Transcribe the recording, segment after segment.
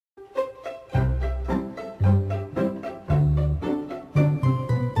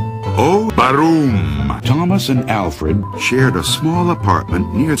Oh, Baroom! Thomas and Alfred Shared a small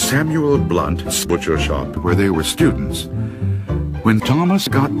apartment near Samuel Blunt's butcher shop where they were students. When Thomas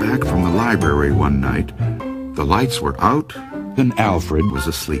got back from the library one night, the lights were out and Alfred was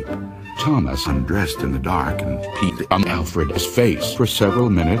asleep. Thomas Undressed in the dark and peed on Alfred's face for several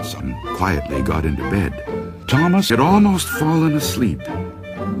minutes. and quietly got into bed. Thomas He had almost fallen asleep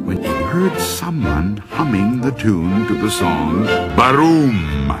when he heard someone humming the tune to the song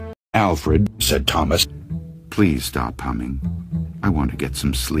Baroom. Alfred said Thomas. Please stop humming. I want to get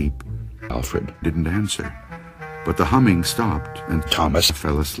some sleep. Alfred Didn't answer, but the humming stopped and Thomas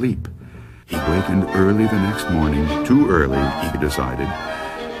fell asleep. He wakened early the next morning, too early, he decided,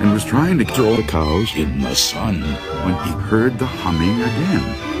 and was trying to throw the cows in the sun. when he heard the humming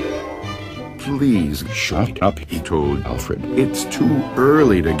again. Please, Shut up, he told Alfred. It's too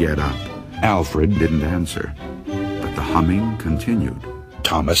early to get up. Alfred Didn't answer, but the humming continued.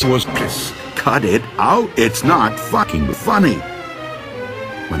 Thomas was Just cut it out. It's not fucking funny.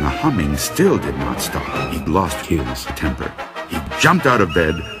 When the humming still did not stop, he lost his temper. He jumped out of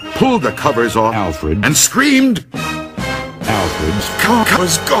bed, pulled the covers off, Alfred and screamed. Alfred's Cock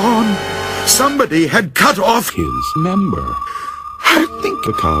was gone. Somebody had cut off. his member. I think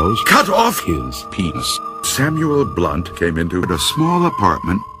The cows cut off. his penis. Samuel Blunt came into a small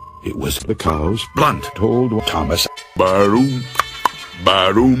apartment. It was the cows. Blunt Told Thomas. Baroom,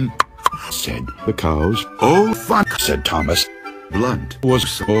 Baroom. Said the cows. Oh, fuck, Said Thomas. Blunt Was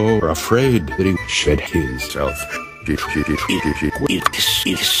so afraid that he shed his self.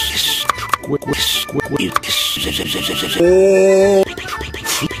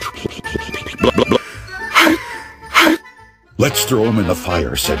 Let's throw him in the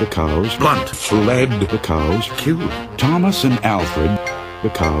fire, said the cows. Blunt Fled the cows. killed. Thomas and Alfred, the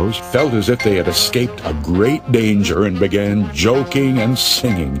cows, felt as if they had escaped a great danger and began joking and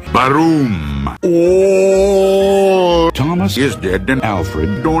singing. Baroom. Oh, Thomas is dead and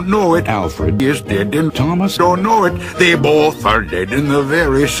Alfred, don't know it. Alfred, Is dead and Thomas don't know it. They both are dead in the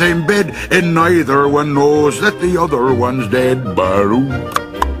very same bed, and neither one knows that the other one's dead. Baroom,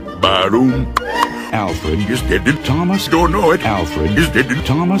 Baroom. Alfred, Is dead and Thomas, don't know it. Alfred, Is dead and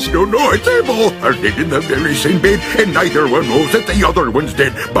Thomas, don't know it. They both are dead in the very same bed, and neither one knows that the other one's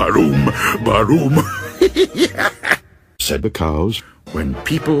dead. Baroom, Baroom. said the cows. When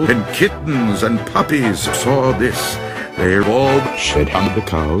people and kittens and puppies saw this, they all Shed on the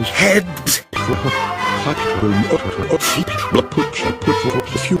cows. heads.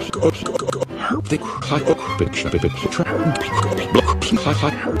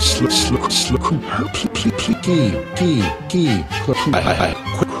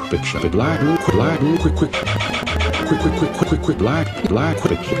 Black